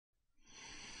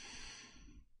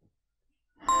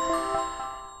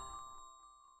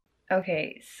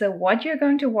Okay, so what you're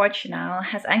going to watch now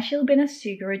has actually been a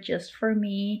secret just for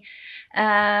me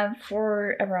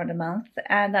for around a month,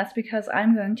 and that's because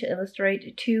I'm going to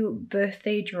illustrate two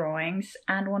birthday drawings,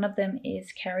 and one of them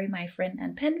is Carrie, my friend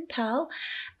and pen pal,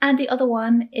 and the other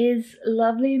one is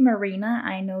lovely Marina.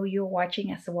 I know you're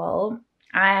watching as well.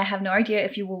 I have no idea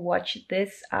if you will watch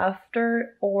this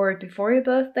after or before your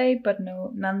birthday, but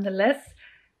no, nonetheless,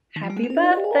 happy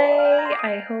birthday!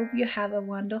 I hope you have a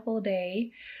wonderful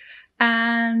day.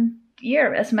 And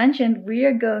yeah, as mentioned, we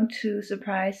are going to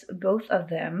surprise both of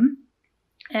them.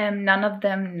 None of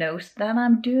them knows that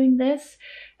I'm doing this.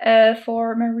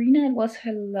 For Marina, it was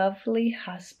her lovely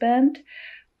husband.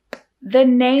 The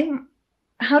name,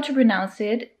 how to pronounce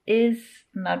it, is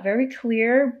not very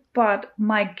clear, but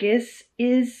my guess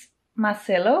is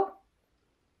Marcelo.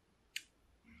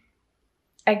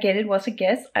 Again, it was a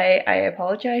guess. I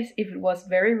apologize if it was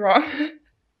very wrong.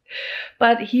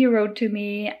 But he wrote to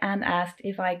me and asked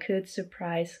if I could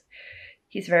surprise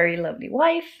his very lovely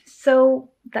wife,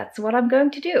 so that's what I'm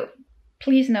going to do.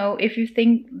 Please know if you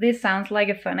think this sounds like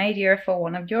a fun idea for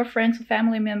one of your friends or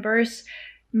family members,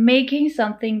 making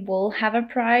something will have a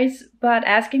prize, but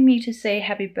asking me to say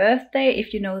happy birthday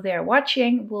if you know they're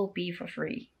watching will be for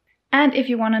free. And if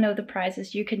you want to know the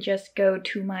prizes, you can just go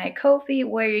to my Ko-fi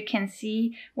where you can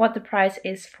see what the price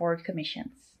is for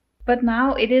commissions. But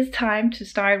now it is time to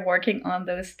start working on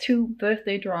those two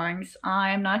birthday drawings.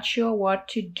 I'm not sure what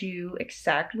to do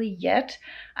exactly yet.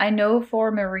 I know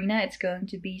for Marina it's going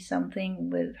to be something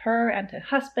with her and her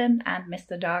husband and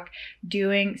Mr. Dog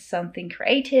doing something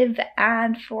creative.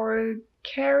 And for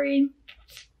Carrie,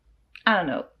 I don't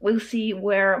know. We'll see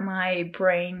where my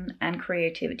brain and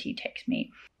creativity takes me.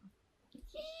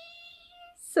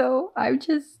 So I'm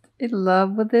just in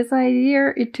love with this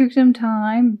idea. It took some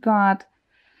time, but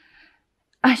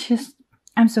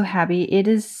I'm so happy. It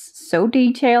is so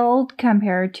detailed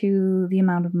compared to the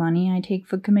amount of money I take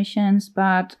for commissions,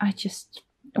 but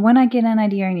when I get an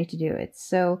idea, I need to do it.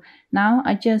 So now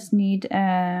I just need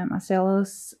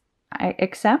Marcelo's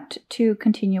accept to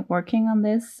continue working on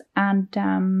this.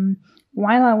 And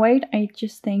while I wait, I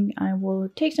just think I will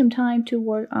take some time to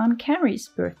work on Carrie's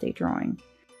birthday drawing.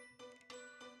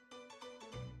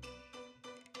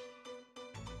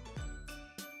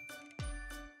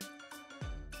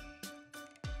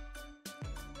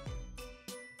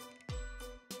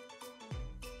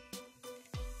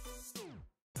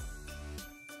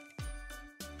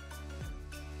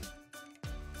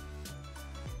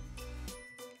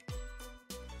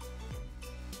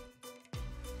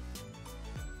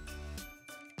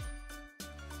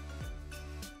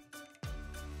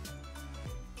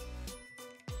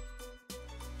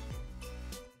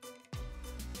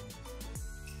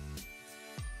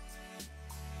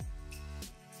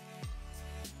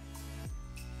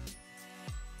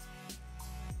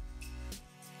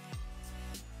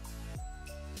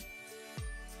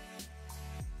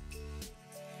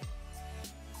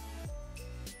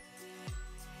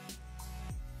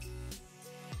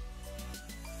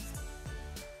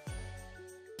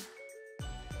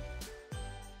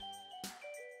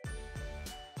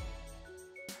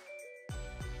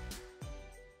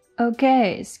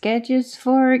 Okay, sketches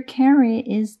for Carrie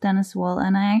is done as well,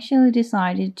 and I actually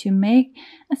decided to make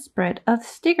a spread of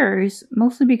stickers,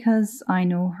 mostly because I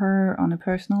know her on a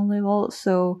personal level,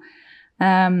 so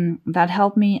that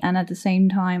helped me. And at the same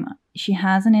time, she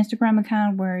has an Instagram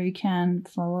account where you can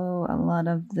follow a lot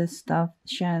of the stuff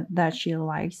that she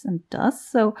likes and does.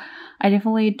 So I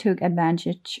definitely took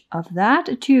advantage of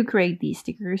that to create these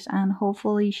stickers, and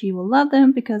hopefully she will love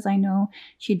them because I know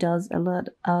she does a lot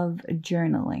of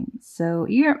journaling. So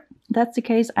yeah, that's the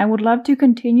case. I would love to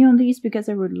continue on these because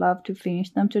I would love to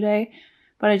finish them today,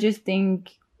 but I just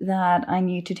think that I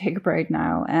need to take a break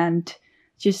now and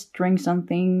just drink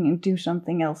something and do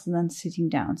something else and then sitting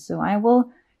down. So I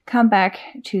will come back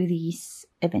to these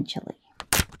eventually.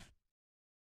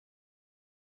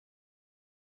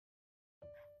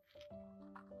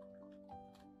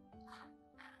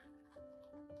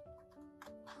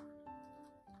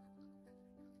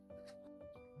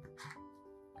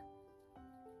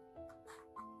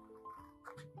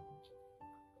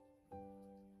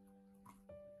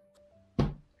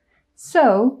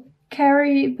 So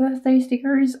Carrie birthday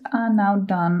stickers are now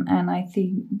done, and I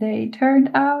think they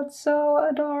turned out so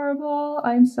adorable.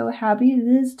 I'm so happy.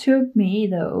 This took me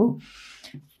though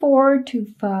 4 to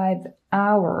 5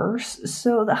 hours,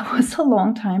 so that was a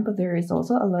long time, but there is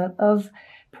also a lot of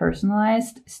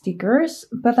personalized stickers.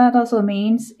 But that also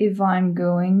means if I'm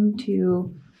going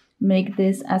to make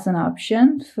this as an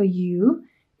option for you,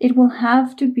 it will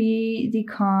have to be the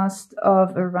cost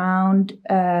of around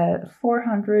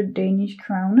 400 Danish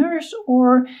kroners,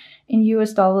 or in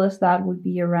US dollars that would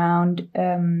be around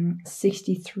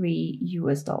 63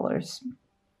 US dollars.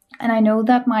 And I know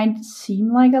that might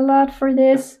seem like a lot for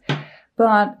this,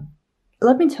 but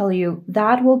let me tell you,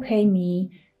 that will pay me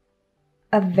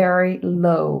a very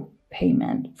low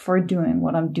payment for doing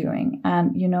what I'm doing.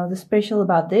 And you know, the special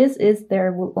about this is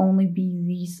there will only be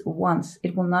these once.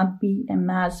 It will not be a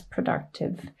mass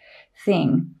productive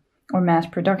thing or mass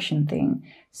production thing.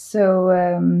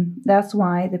 So that's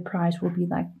why the price will be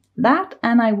like that.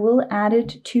 And I will add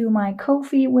it to my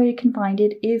Ko-fi, where you can find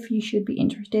it if you should be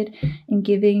interested in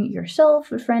giving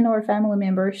yourself, a friend or a family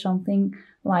member something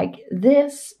like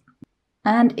this.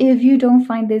 And if you don't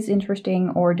find this interesting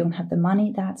or don't have the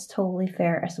money, that's totally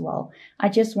fair as well. I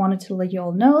just wanted to let you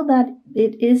all know that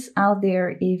it is out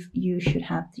there if you should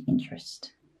have the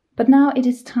interest. But now it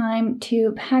is time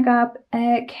to pack up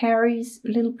Carrie's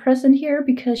little present here,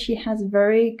 because she has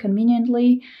very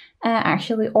conveniently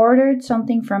actually ordered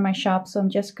something from my shop. So I'm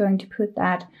just going to put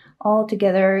that all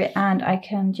together, and I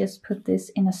can just put this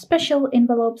in a special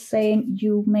envelope saying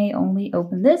you may only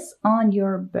open this on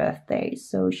your birthday.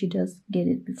 So she does get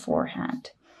it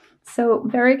beforehand. So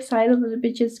very excited. Let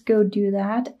me just go do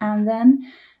that, and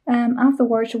then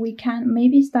afterwards we can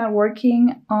maybe start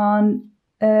working on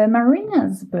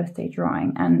Marina's birthday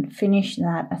drawing and finish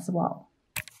that as well.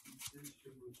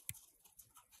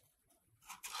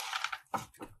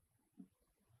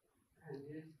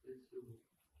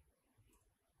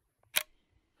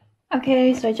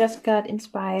 Okay, so I just got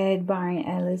inspired by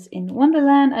Alice in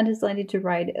Wonderland and decided to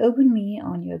write "Open me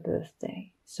on your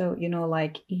birthday." So, you know,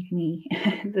 like eat me,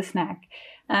 the snack.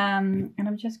 And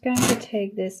I'm just going to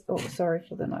take this. Oh, sorry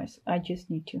for the noise. I just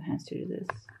need 2 hands to do this.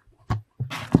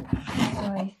 So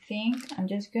I think I'm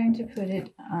just going to put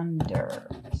it under,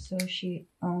 so she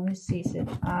only sees it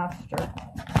after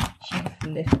she's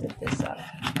lifted this up.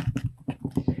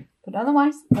 But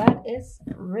otherwise, that is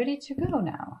ready to go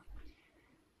now.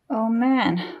 Oh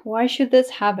man, why should this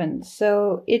happen?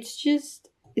 So it's just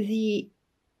the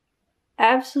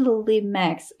absolutely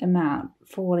max amount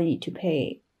for what I need to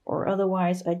pay, or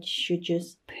otherwise I should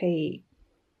just pay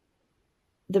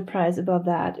the price above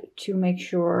that to make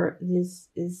sure this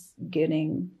is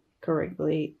getting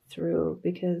correctly through,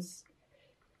 because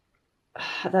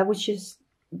that would just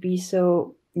be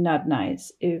so not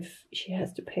nice if she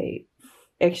has to pay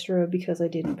extra because I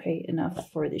didn't pay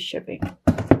enough for the shipping.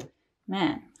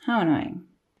 Man, how annoying.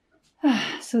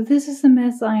 So this is the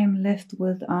mess I am left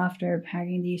with after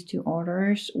packing these 2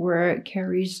 orders, where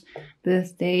Carrie's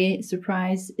birthday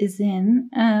surprise is in.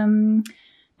 And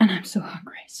I'm so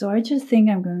hungry. So I just think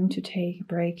I'm going to take a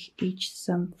break, eat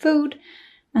some food,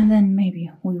 and then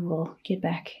maybe we will get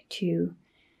back to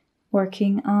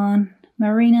working on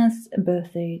Marina's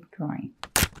birthday drawing.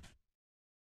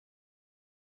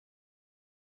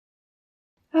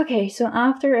 Okay, so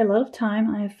after a lot of time,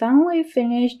 I finally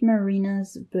finished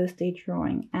Marina's birthday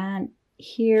drawing, and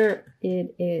here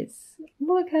it is.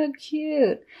 Look how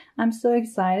cute! I'm so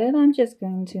excited. I'm just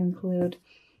going to include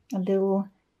a little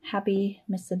happy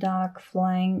Mr. Dog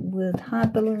flying with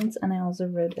hot balloons, and I also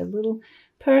wrote a little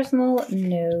personal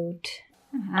note.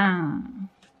 Are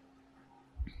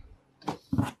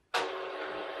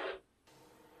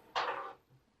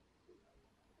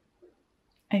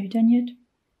you done yet?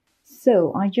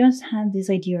 So I just had this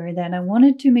idea that I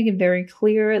wanted to make it very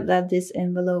clear that this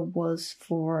envelope was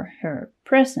for her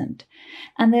present.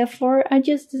 And therefore I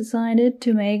just decided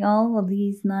to make all of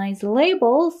these nice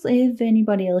labels if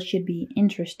anybody else should be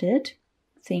interested.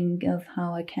 Think of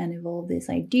how I can evolve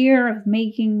this idea of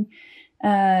making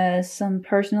some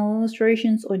personal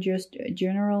illustrations or just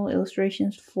general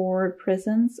illustrations for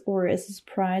presents or as a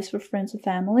surprise for friends or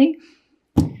family.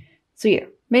 So yeah,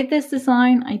 made this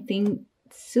design. I think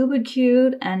super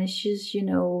cute, and it's just, you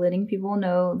know, letting people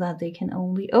know that they can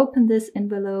only open this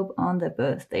envelope on their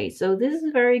birthday. So this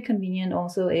is very convenient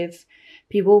also if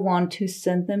people want to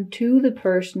send them to the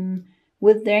person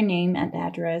with their name and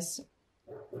address,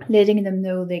 letting them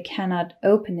know they cannot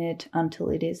open it until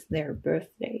it is their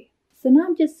birthday. So now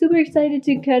I'm just super excited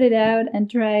to cut it out and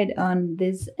try it on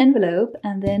this envelope,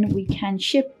 and then we can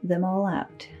ship them all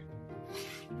out.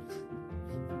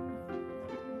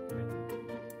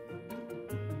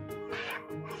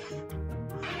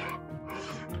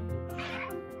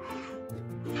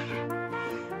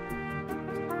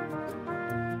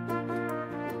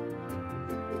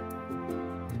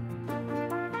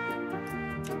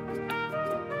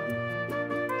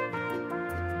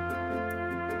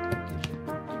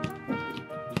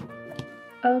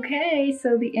 Okay,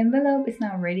 so the envelope is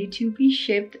now ready to be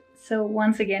shipped. So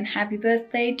once again, happy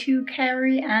birthday to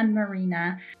Carrie and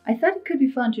Marina. I thought it could be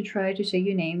fun to try to say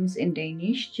your names in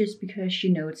Danish, just because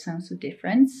you know it sounds so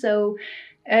different. So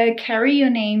Carrie, your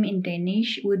name in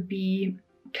Danish would be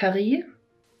Kari,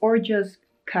 or just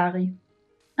Kari.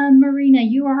 And Marina,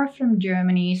 you are from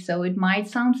Germany, so it might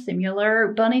sound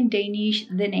similar, but in Danish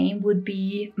the name would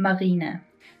be Marina.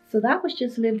 So that was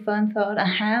just a little fun thought I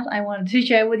had. I wanted to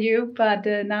share with you, but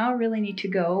now I really need to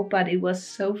go. But it was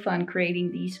so fun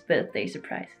creating these birthday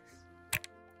surprises.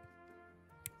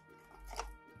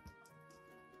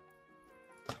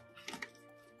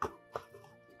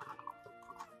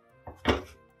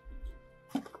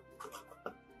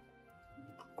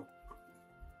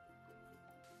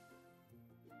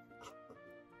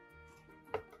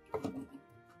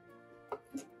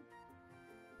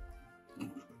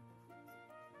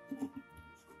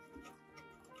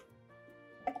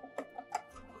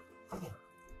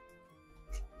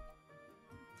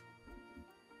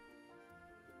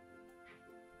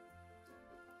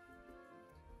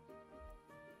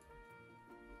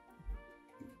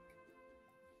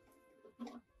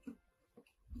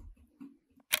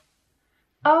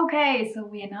 Okay, so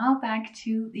we are now back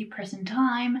to the present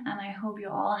time, and I hope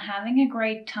you're all having a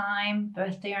great time,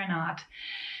 birthday or not.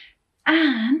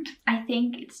 And I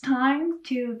think it's time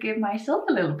to give myself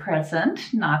a little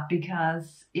present, not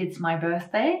because it's my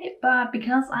birthday, but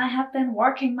because I have been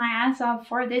working my ass off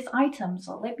for this item.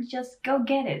 So let me just go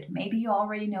get it. Maybe you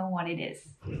already know what it is.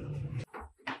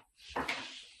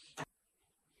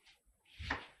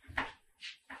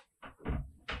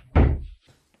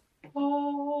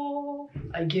 Oh,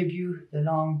 I give you the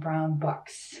long brown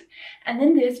box. And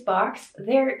in this box,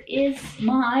 there is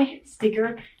my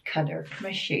sticker cutter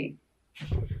machine.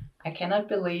 I cannot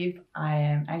believe I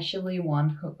am actually one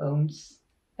who owns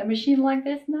a machine like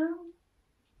this now.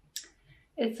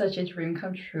 It's such a dream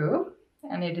come true,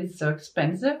 and it is so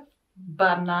expensive,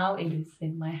 but now it is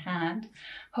in my hand.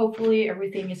 Hopefully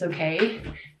everything is okay.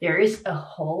 There is a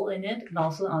hole in it and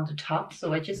also on the top,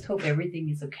 so I just hope everything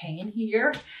is okay in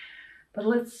here. But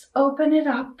let's open it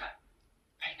up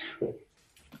right now.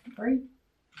 Right.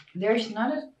 There's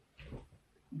not a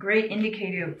great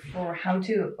indicator for how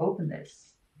to open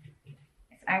this.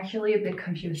 It's actually a bit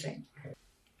confusing.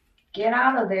 Get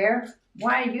out of there.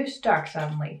 Why are you stuck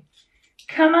suddenly?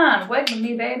 Come on, wait with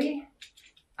me, baby.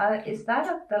 Is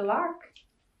that the lock?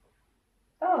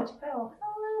 Oh, it's Belle.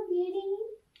 Hello, beauty.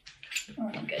 Oh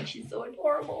my god, she's so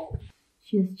adorable.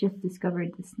 She has just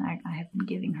discovered the snack I have been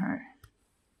giving her.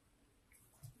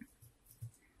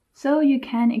 So you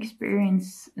can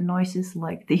experience noises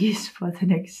like these for the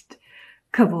next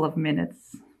couple of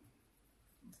minutes.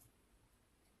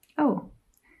 Oh,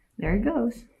 there it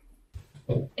goes.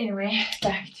 Anyway,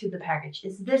 back to the package.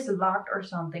 Is this locked or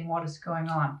something? What is going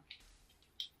on?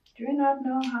 Do you not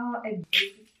know how a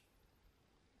baby...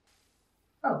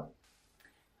 Oh,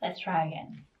 let's try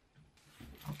again.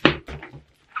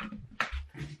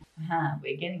 Aha,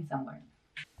 we're getting somewhere.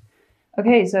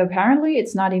 Okay, so apparently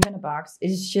it's not even a box.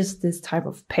 It's just this type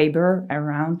of paper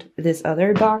around this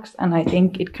other box, and I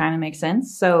think it kind of makes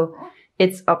sense. So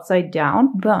it's upside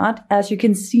down, but as you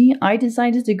can see, I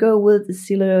decided to go with the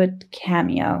silhouette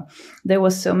cameo. There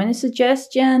was so many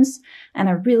suggestions, and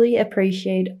I really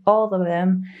appreciate all of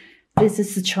them. This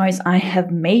is the choice I have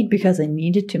made because I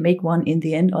needed to make one in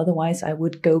the end, otherwise I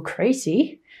would go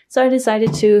crazy. So I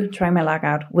decided to try my luck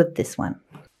out with this one.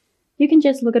 You can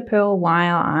just look at Pearl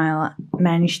while I'll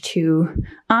manage to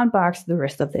unbox the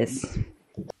rest of this.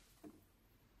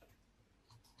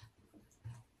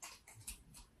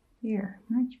 Here,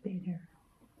 much better.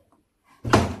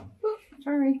 Oh,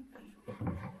 sorry.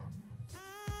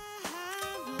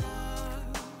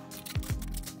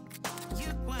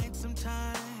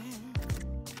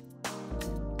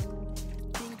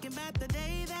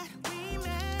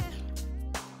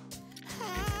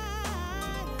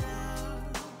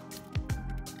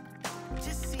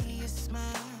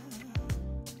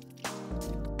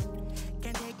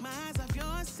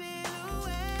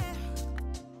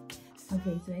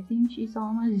 Okay, so I think she's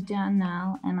almost done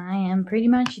now, and I am pretty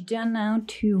much done now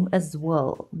too as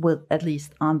well, with at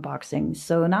least unboxing.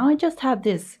 So now I just have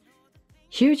this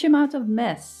huge amount of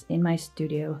mess in my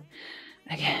studio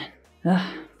again.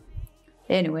 Ugh.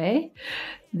 Anyway,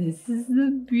 this is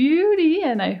the beauty,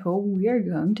 and I hope we are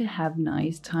going to have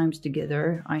nice times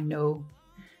together. I know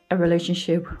a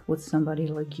relationship with somebody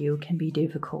like you can be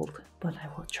difficult, but I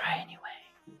will try anyway.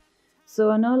 So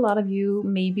I know a lot of you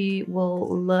maybe will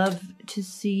love to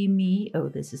see me. Oh,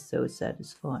 this is so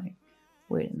satisfying.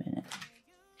 Wait a minute.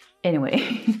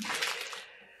 Anyway,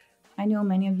 I know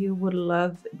many of you would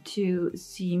love to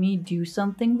see me do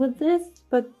something with this,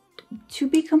 but to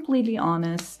be completely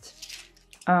honest,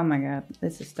 oh my god,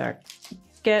 this is dark.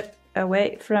 Get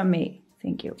away from me.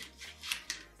 Thank you.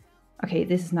 Okay,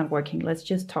 this is not working. Let's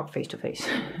just talk face to face.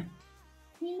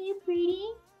 Hello, pretty.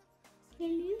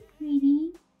 Hello,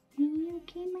 pretty. Are you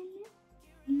okay, my love?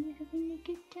 Are you having a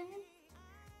good time?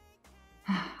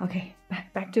 Okay,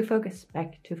 back to focus.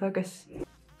 Back to focus.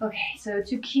 Okay, so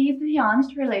to keep the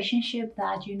honest relationship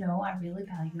that you know I really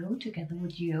value together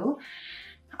with you,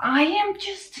 I am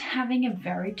just having a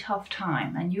very tough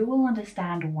time, and you will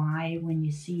understand why when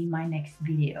you see my next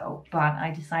video. But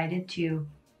I decided to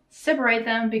separate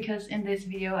them because in this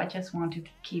video I just want to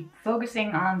keep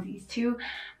focusing on these two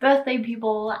birthday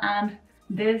people and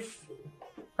this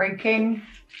freaking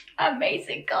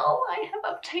amazing goal I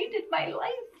have obtained in my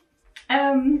life.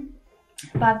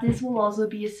 But this will also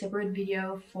be a separate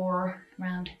video for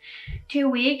around 2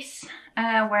 weeks,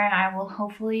 where I will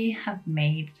hopefully have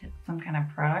made some kind of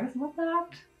products with that.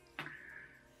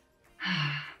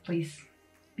 Please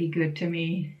be good to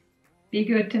me. Be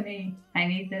good to me. I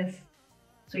need this.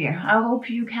 So yeah, I hope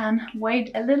you can wait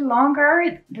a little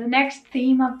longer. The next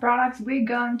theme of products we're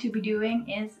going to be doing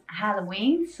is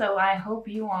Halloween, so I hope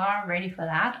you are ready for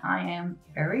that. I am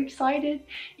very excited,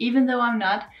 even though I'm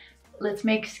not let's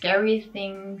make scary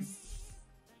things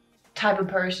type of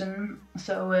person.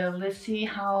 So let's see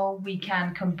how we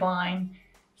can combine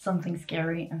something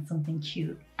scary and something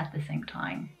cute at the same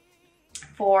time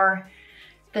for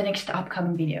the next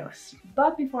upcoming videos.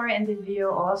 But before I end this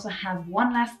video, I also have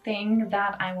one last thing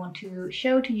that I want to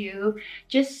show to you,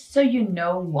 just so you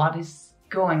know what is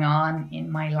going on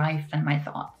in my life and my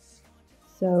thoughts.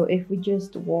 So if we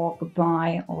just walk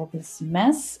by all this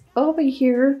mess over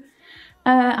here,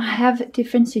 I have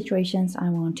different situations I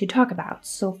want to talk about.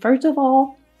 So first of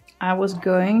all, I was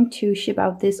going to ship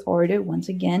out this order once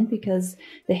again because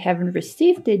they haven't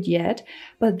received it yet.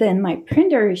 But then my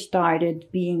printer started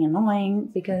being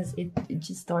annoying because it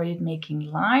just started making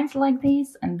lines like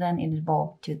these, and then it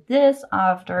evolved to this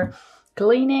after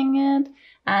cleaning it,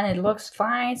 and it looks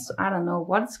fine. So I don't know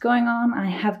what's going on. I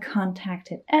have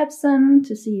contacted Epson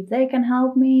to see if they can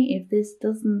help me if this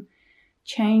doesn't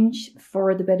change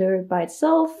for the better by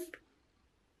itself.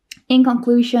 In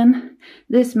conclusion,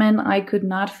 this meant I could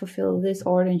not fulfill this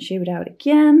order and ship it out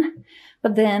again.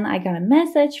 But then I got a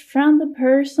message from the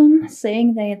person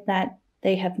saying that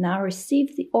they have now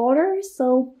received the order.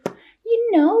 So, you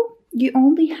know, you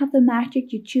only have the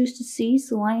magic you choose to see.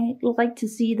 So I like to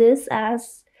see this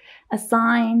as a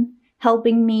sign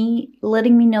helping me,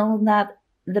 letting me know that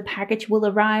the package will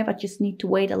arrive. I just need to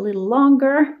wait a little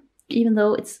longer. Even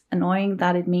though it's annoying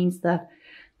that it means that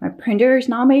my printer is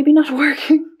now maybe not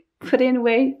working. But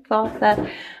anyway, thought that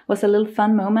was a little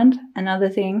fun moment. Another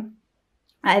thing,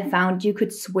 I found you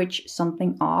could switch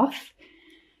something off.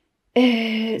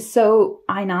 So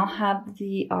I now have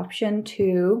the option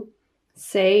to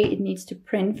say it needs to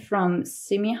print from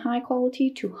semi-high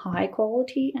quality to high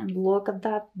quality. And look at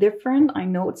that difference. I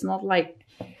know it's not like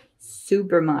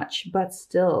super much, but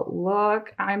still,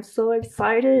 look, I'm so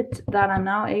excited that I'm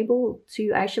now able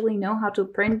to actually know how to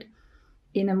print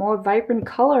in a more vibrant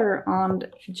color on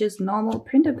just normal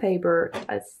printer paper.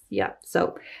 Yeah,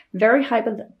 so very hyped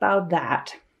about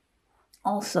that.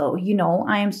 Also, you know,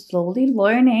 I am slowly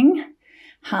learning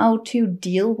how to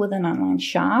deal with an online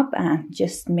shop and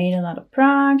just made a lot of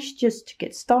products just to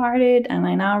get started, and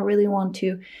I now really want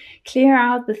to clear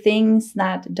out the things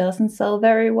that doesn't sell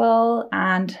very well.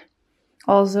 And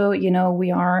also, you know,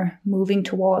 we are moving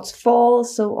towards fall,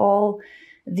 so all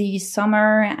the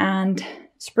summer and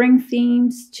spring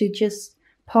themes, to just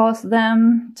pause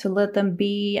them, to let them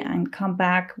be and come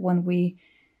back when we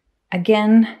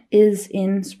again is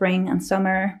in spring and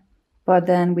summer, but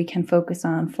then we can focus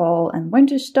on fall and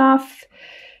winter stuff.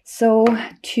 So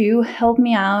to help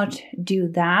me out do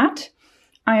that,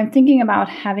 I am thinking about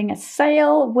having a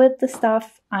sale with the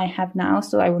stuff I have now,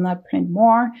 so I will not print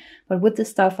more, but with the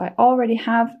stuff I already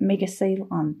have, make a sale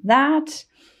on that.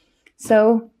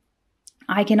 So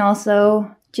I can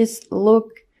also just look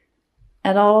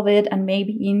at all of it and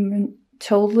maybe even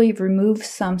totally remove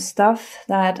some stuff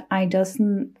that I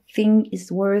doesn't think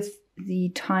is worth the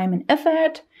time and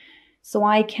effort, so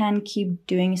I can keep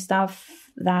doing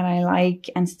stuff that I like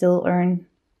and still earn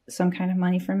some kind of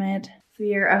money from it. So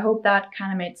here, I hope that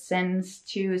kind of made sense.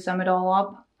 To sum it all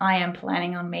up, I am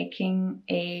planning on making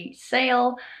a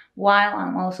sale while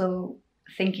I'm also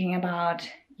thinking about,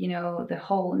 you know, the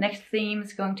whole next theme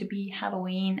is going to be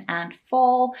Halloween and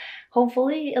fall,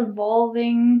 hopefully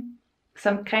involving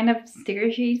some kind of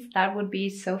sticker sheets. That would be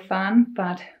so fun,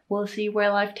 but we'll see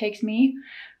where life takes me.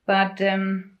 But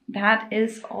that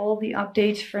is all the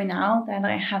updates for now that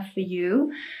I have for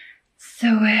you.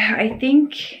 So I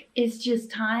think it's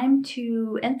just time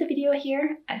to end the video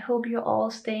here. I hope you're all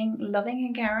staying loving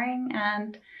and caring,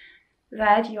 and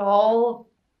that you're all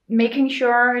making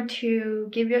sure to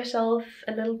give yourself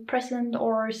a little present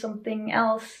or something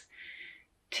else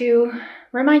to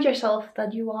remind yourself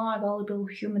that you are a valuable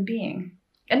human being.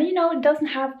 And you know, it doesn't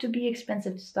have to be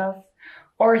expensive stuff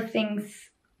or things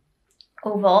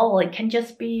overall. It can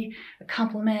just be a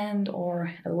compliment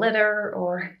or a letter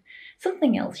or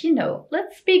something else. You know,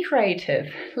 let's be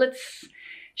creative. Let's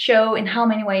show in how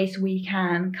many ways we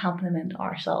can compliment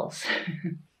ourselves.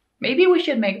 Maybe we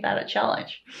should make that a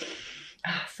challenge.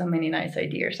 So many nice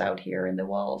ideas out here in the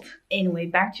world. Anyway,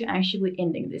 back to actually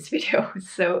ending this video.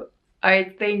 So I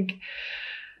think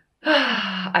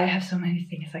I have so many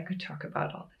things I could talk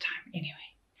about all the time. Anyway,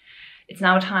 it's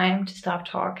now time to stop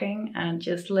talking and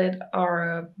just let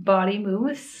our body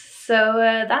move. So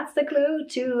that's the clue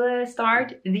to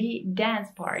start the dance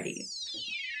party.